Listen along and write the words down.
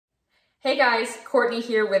Hey guys, Courtney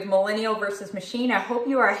here with Millennial versus Machine. I hope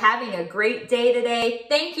you are having a great day today.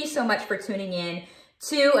 Thank you so much for tuning in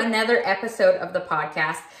to another episode of the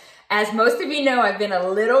podcast. As most of you know, I've been a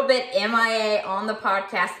little bit MIA on the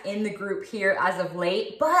podcast in the group here as of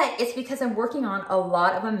late, but it's because I'm working on a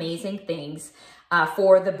lot of amazing things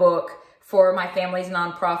for the book, for my family's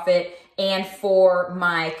nonprofit, and for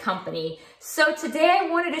my company. So today I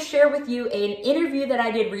wanted to share with you an interview that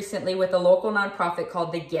I did recently with a local nonprofit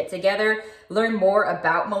called The Get Together. Learn more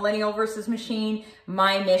about Millennial versus Machine,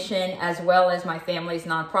 my mission, as well as my family's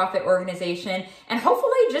nonprofit organization, and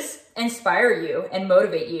hopefully just inspire you and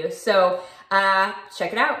motivate you. So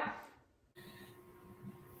check it out.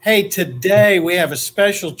 Hey, today we have a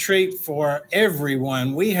special treat for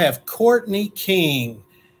everyone. We have Courtney King,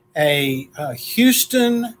 a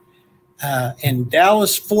Houston and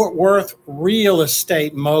Dallas-Fort Worth real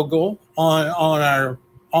estate mogul on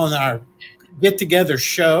our get-together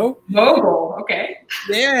show. Mogul, okay.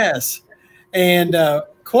 Yes, and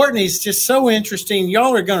Courtney's just so interesting.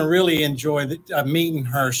 Y'all are going to really enjoy meeting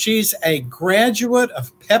her. She's a graduate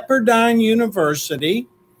of Pepperdine University.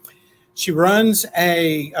 She runs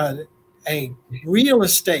a real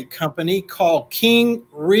estate company called King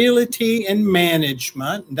Realty and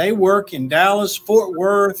Management. They work in Dallas, Fort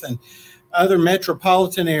Worth, and other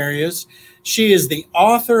metropolitan areas. She is the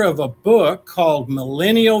author of a book called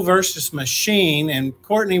Millennial versus Machine. And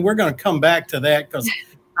Courtney, we're going to come back to that because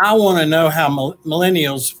I want to know how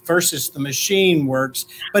millennials versus the machine works.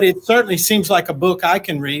 But it certainly seems like a book I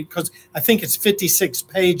can read because I think it's 56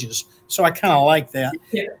 pages. So I kind of like that.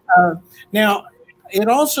 Yeah. Now, it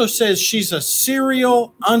also says she's a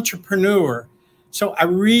serial entrepreneur. So I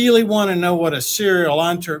really want to know what a serial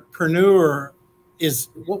entrepreneur is.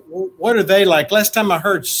 What are they like? Last time I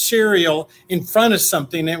heard serial in front of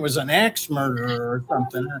something, it was an axe murderer or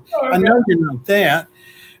something. I know you know that.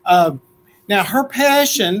 Now, her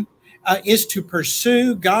passion is to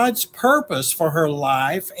pursue God's purpose for her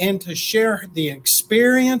life and to share the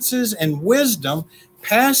experiences and wisdom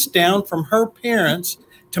passed down from her parents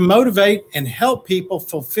to motivate and help people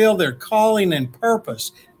fulfill their calling and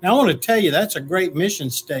purpose. Now, I want to tell you, that's a great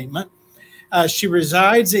mission statement. She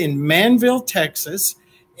resides in Manville, Texas,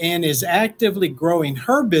 and is actively growing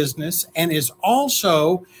her business and is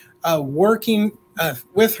also working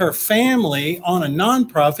with her family on a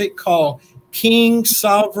nonprofit called King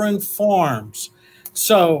Sovereign Farms.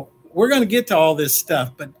 So we're going to get to all this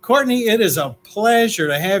stuff. But Courtney, it is a pleasure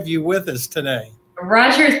to have you with us today.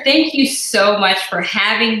 Roger, thank you so much for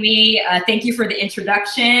having me. Thank you for the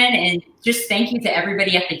introduction, and just thank you to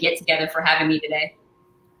everybody at the Get Together for having me today.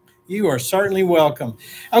 You are certainly welcome.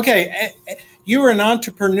 Okay, you are an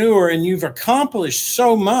entrepreneur and you've accomplished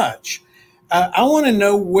so much. I want to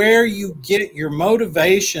know where you get your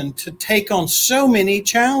motivation to take on so many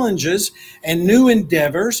challenges and new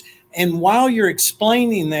endeavors. And while you're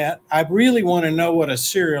explaining that, I really want to know what a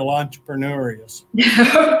serial entrepreneur is.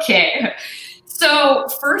 Okay. So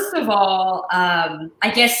first of all,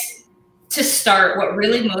 I guess to start, what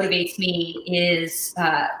really motivates me is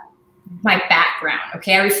my background.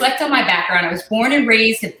 Okay, I reflect on my background. I was born and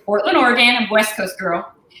raised in Portland, Oregon. I'm a West Coast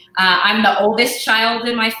girl. I'm the oldest child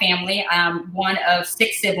in my family. I'm one of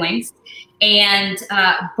 6 siblings. And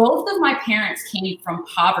both of my parents came from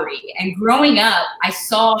poverty. And growing up, I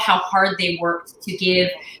saw how hard they worked to give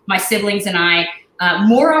my siblings and I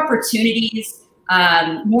more opportunities,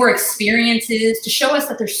 more experiences, to show us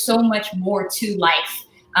that there's so much more to life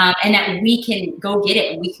and that we can go get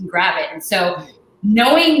it and we can grab it. And so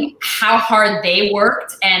knowing how hard they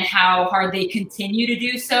worked and how hard they continue to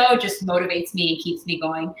do so just motivates me and keeps me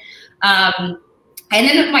going. And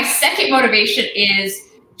then my second motivation is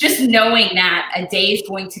just knowing that a day is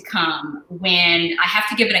going to come when I have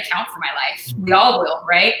to give an account for my life. We all will,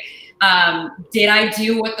 right? Did I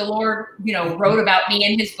do what the Lord, wrote about me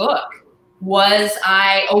in his book? Was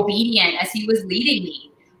I obedient as he was leading me?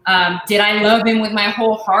 Did I love him with my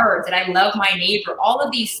whole heart? Did I love my neighbor? All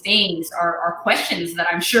of these things are questions that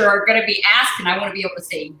I'm sure are going to be asked, and I want to be able to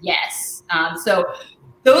say yes. So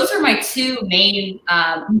those are my 2 main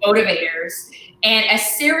motivators. And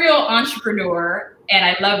as serial entrepreneur, and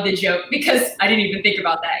I love the joke because I didn't even think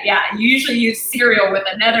about that. Yeah, you usually use serial with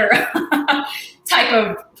another type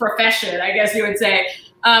of profession, I guess you would say.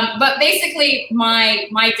 But basically,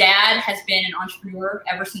 my dad has been an entrepreneur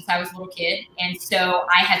ever since I was a little kid. And so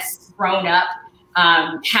I have grown up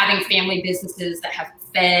having family businesses that have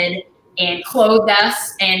fed and clothed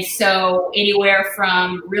us. And so anywhere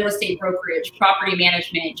from real estate brokerage, property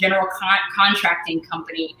management, general contracting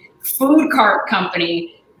company, food cart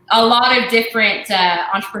company, a lot of different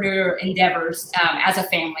entrepreneur endeavors as a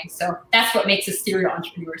family. So that's what makes us serial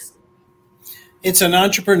entrepreneurs. It's an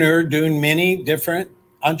entrepreneur doing many different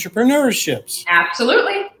entrepreneurships.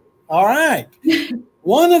 Absolutely. All right.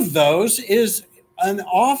 One of those is an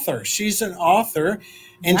author. She's an author,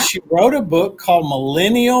 and she wrote a book called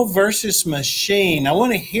Millennial versus Machine. I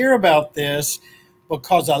want to hear about this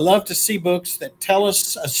because I love to see books that tell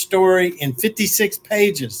us a story in 56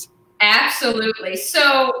 pages. Absolutely.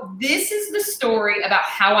 So this is the story about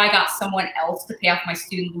how I got someone else to pay off my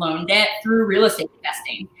student loan debt through real estate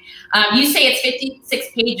investing. You say it's 56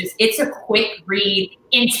 pages. It's a quick read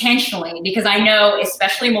intentionally because I know,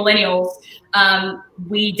 especially millennials,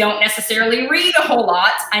 we don't necessarily read a whole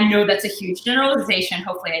lot. I know that's a huge generalization.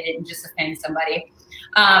 Hopefully I didn't just offend somebody.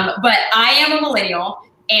 But I am a millennial,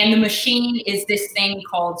 and the machine is this thing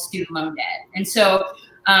called student loan debt. And so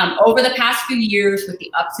over the past few years, with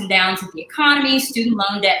the ups and downs of the economy, student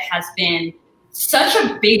loan debt has been such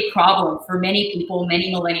a big problem for many people,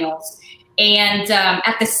 many millennials. And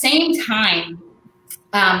at the same time,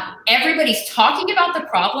 everybody's talking about the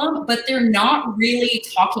problem, but they're not really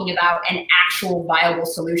talking about an actual viable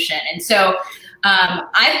solution. And so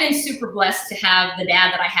I've been super blessed to have the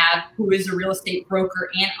dad that I have, who is a real estate broker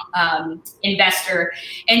and investor.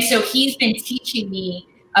 And so he's been teaching me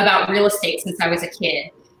about real estate since I was a kid.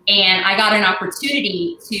 And I got an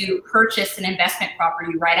opportunity to purchase an investment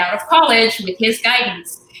property right out of college with his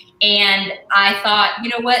guidance. And I thought, you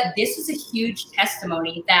know what, this is a huge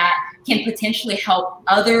testimony that can potentially help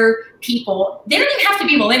other people. They don't even have to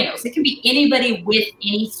be millennials. It can be anybody with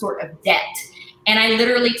any sort of debt. And I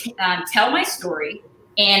literally tell my story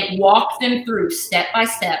and walk them through step by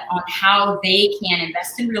step on how they can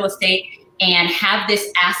invest in real estate and have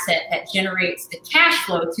this asset that generates the cash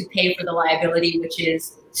flow to pay for the liability, which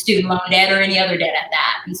is student loan debt or any other debt at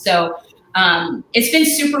that. And so it's been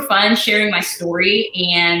super fun sharing my story.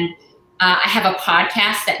 And I have a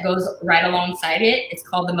podcast that goes right alongside it. It's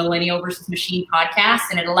called the Millennial versus Machine podcast.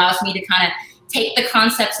 And it allows me to kind of take the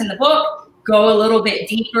concepts in the book, go a little bit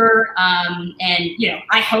deeper. And, you know,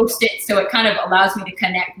 I host it. So it kind of allows me to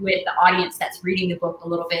connect with the audience that's reading the book a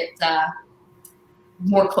little bit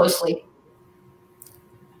more closely.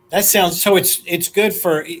 That sounds, so it's good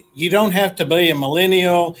for, you don't have to be a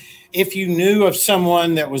millennial. If you knew of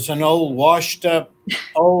someone that was an old, washed up,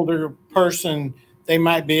 older person, they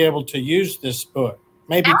might be able to use this book,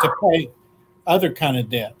 maybe to pay other kind of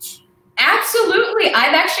debts. Absolutely.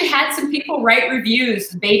 I've actually had some people write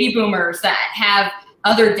reviews, baby boomers that have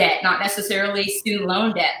other debt, not necessarily student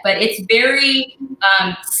loan debt, but it's very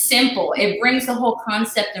simple. It brings the whole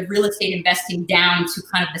concept of real estate investing down to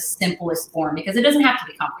kind of the simplest form because it doesn't have to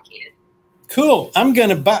be complicated. Cool. I'm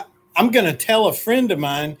gonna tell a friend of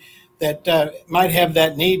mine that might have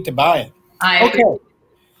that need to buy it. Okay.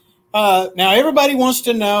 Now everybody wants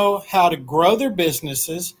to know how to grow their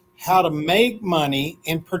businesses, how to make money,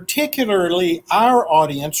 and particularly our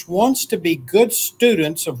audience wants to be good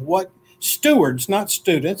students of what stewards, not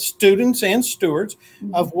students, students and stewards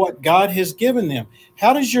of what God has given them.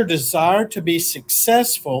 How does your desire to be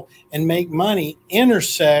successful and make money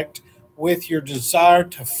intersect with your desire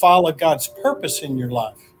to follow God's purpose in your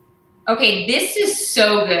life? Okay, this is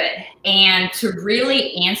so good. And to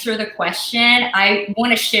really answer the question, I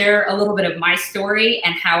want to share a little bit of my story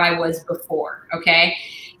and how I was before, okay?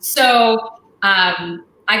 So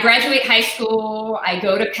I graduate high school, I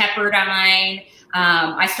go to Pepperdine,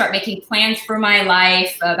 I start making plans for my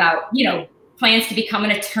life about, you know, plans to become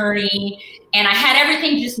an attorney. And I had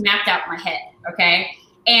everything just mapped out in my head, okay?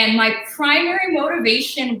 And my primary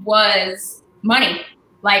motivation was money,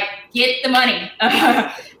 like get the money.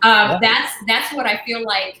 That's what I feel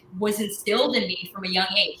like was instilled in me from a young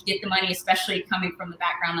age, get the money, especially coming from the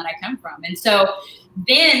background that I come from. And so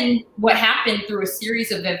then what happened through a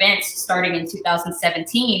series of events starting in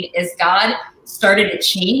 2017 is God started to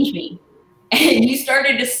change me. And he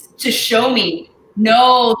started to show me,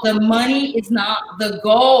 no, the money is not the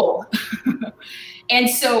goal. And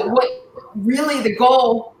so what really the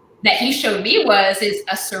goal that he showed me is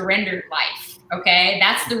a surrendered life, okay?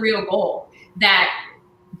 That's the real goal, that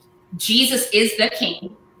Jesus is the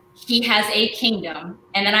king. He has a kingdom,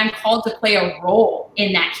 and then I'm called to play a role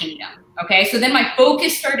in that kingdom, okay? So then my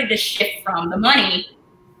focus started to shift from the money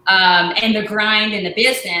and the grind and the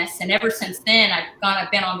business. And ever since then,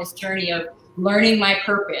 I've been on this journey of learning my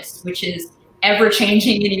purpose, which is ever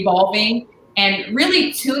changing and evolving, and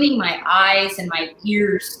really tuning my eyes and my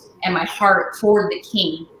ears and my heart toward the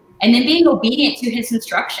king, and then being obedient to his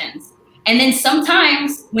instructions. And then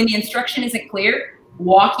sometimes when the instruction isn't clear,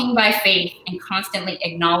 walking by faith and constantly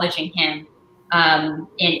acknowledging him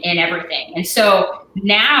in everything. And so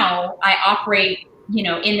now I operate, you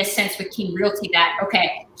know, in the sense with King Realty that,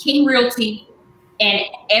 okay, King Realty And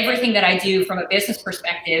everything that I do from a business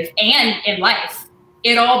perspective and in life,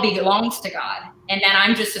 it all belongs to God. And then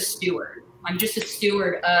I'm just a steward. I'm just a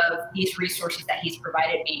steward of these resources that he's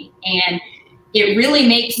provided me. And it really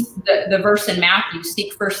makes the verse in Matthew,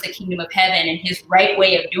 seek first the kingdom of heaven and his right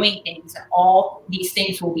way of doing things, and all these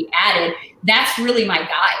things will be added. That's really my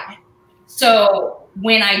guide. So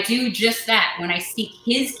when I do just that, when I seek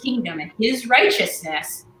his kingdom and his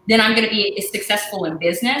righteousness, then I'm going to be successful in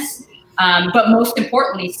business. But most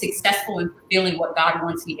importantly, successful in fulfilling what God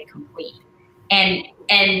wants me to complete. And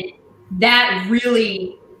that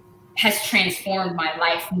really has transformed my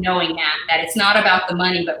life, knowing that it's not about the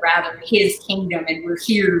money, but rather his kingdom. And we're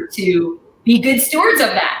here to be good stewards of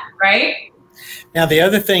that, right? Now, the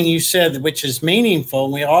other thing you said, which is meaningful,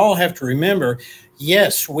 and we all have to remember,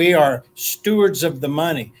 yes, we are stewards of the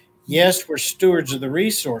money. Yes, we're stewards of the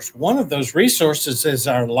resource. One of those resources is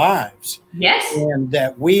our lives. Yes. And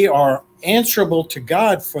that we are answerable to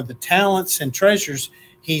God for the talents and treasures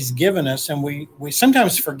he's given us. And we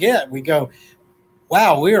sometimes forget. We go,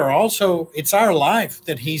 wow, we are also, it's our life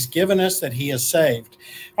that he's given us, that he has saved.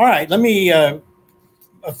 All right, let me, a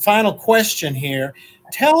final question here.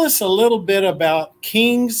 Tell us a little bit about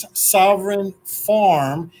King's Sovereign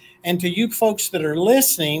Farm. And to you folks that are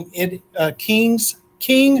listening, King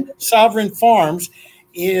Sovereign Farms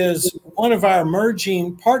is one of our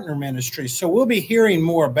emerging partner ministries. So we'll be hearing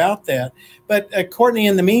more about that. But Courtney,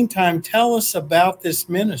 in the meantime, tell us about this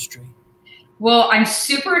ministry. Well, I'm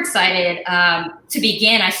super excited to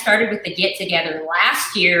begin. I started with the Get Together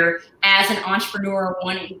last year as an entrepreneur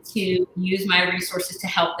wanting to use my resources to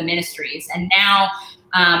help the ministries. And now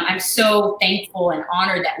I'm so thankful and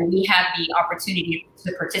honored that we have the opportunity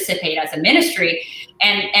to participate as a ministry.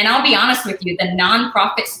 And I'll be honest with you, the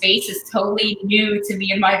nonprofit space is totally new to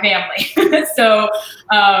me and my family. So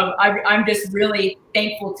I'm just really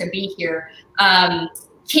thankful to be here.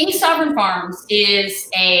 King Sovereign Farms is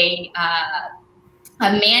a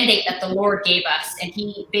mandate that the Lord gave us. And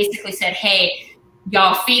he basically said, hey,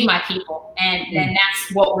 y'all feed my people. And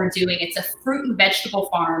that's what we're doing. It's a fruit and vegetable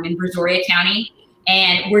farm in Brazoria County.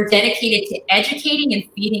 And we're dedicated to educating and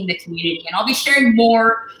feeding the community. And I'll be sharing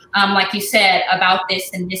more, like you said, about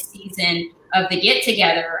this in this season of the Get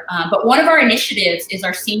Together. But one of our initiatives is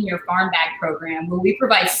our senior farm bag program, where we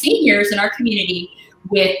provide seniors in our community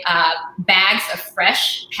with bags of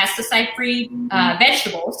fresh, pesticide-free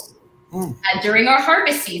vegetables during our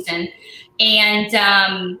harvest season.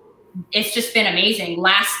 And it's just been amazing.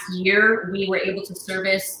 Last year, we were able to serve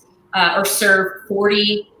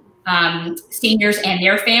 40 seniors and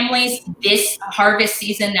their families. This harvest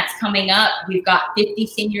season that's coming up, we've got 50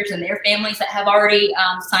 seniors and their families that have already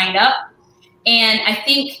signed up. And I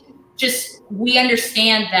think just we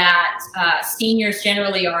understand that seniors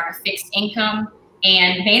generally are on a fixed income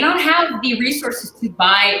and may not have the resources to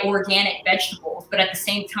buy organic vegetables. But at the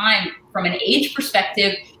same time, from an age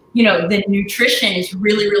perspective, you know, the nutrition is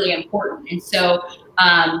really, really important. And so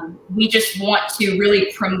we just want to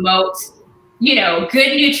really promote, you know,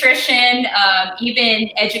 good nutrition,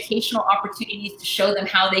 even educational opportunities to show them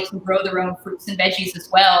how they can grow their own fruits and veggies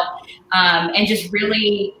as well. And just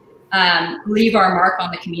really leave our mark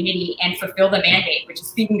on the community and fulfill the mandate, which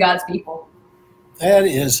is feeding God's people.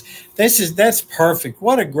 That's perfect.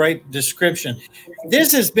 What a great description.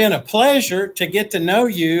 This has been a pleasure to get to know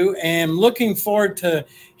you, and looking forward to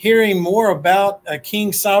hearing more about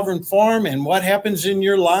King Sovereign Farm and what happens in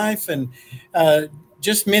your life, and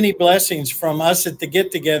just many blessings from us at the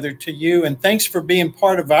Get Together to you. And thanks for being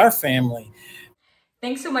part of our family.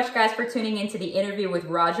 Thanks so much, guys, for tuning into the interview with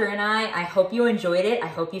Roger and I. I hope you enjoyed it. I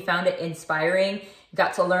hope you found it inspiring.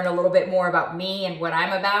 Got to learn a little bit more about me and what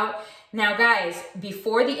I'm about. Now, guys,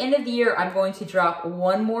 before the end of the year, I'm going to drop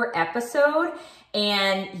one more episode,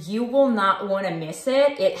 and you will not want to miss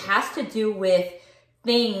it. It has to do with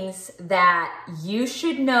things that you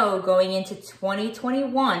should know going into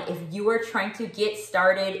 2021 if you are trying to get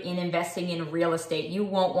started in investing in real estate. You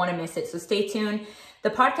won't want to miss it, so stay tuned. The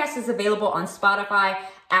podcast is available on Spotify,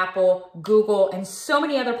 Apple, Google, and so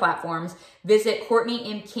many other platforms. Visit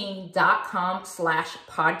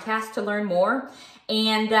CourtneyMKing.com/podcast to learn more.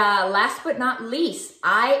 And last but not least,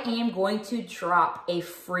 I am going to drop a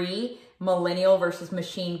free Millennial versus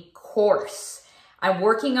Machine course. I'm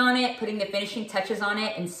working on it, putting the finishing touches on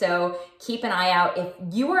it, and so keep an eye out. If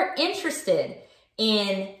you are interested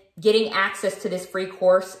in getting access to this free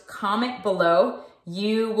course, comment below.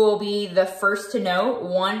 You will be the first to know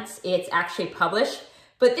once it's actually published.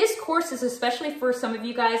 But this course is especially for some of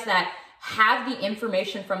you guys that have the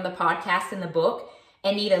information from the podcast and the book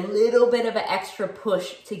and need a little bit of an extra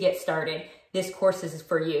push to get started. this course is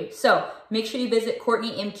for you. So make sure you visit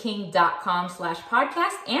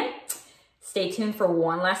CourtneyMKing.com/podcast and stay tuned for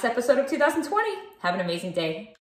one last episode of 2020. Have an amazing day.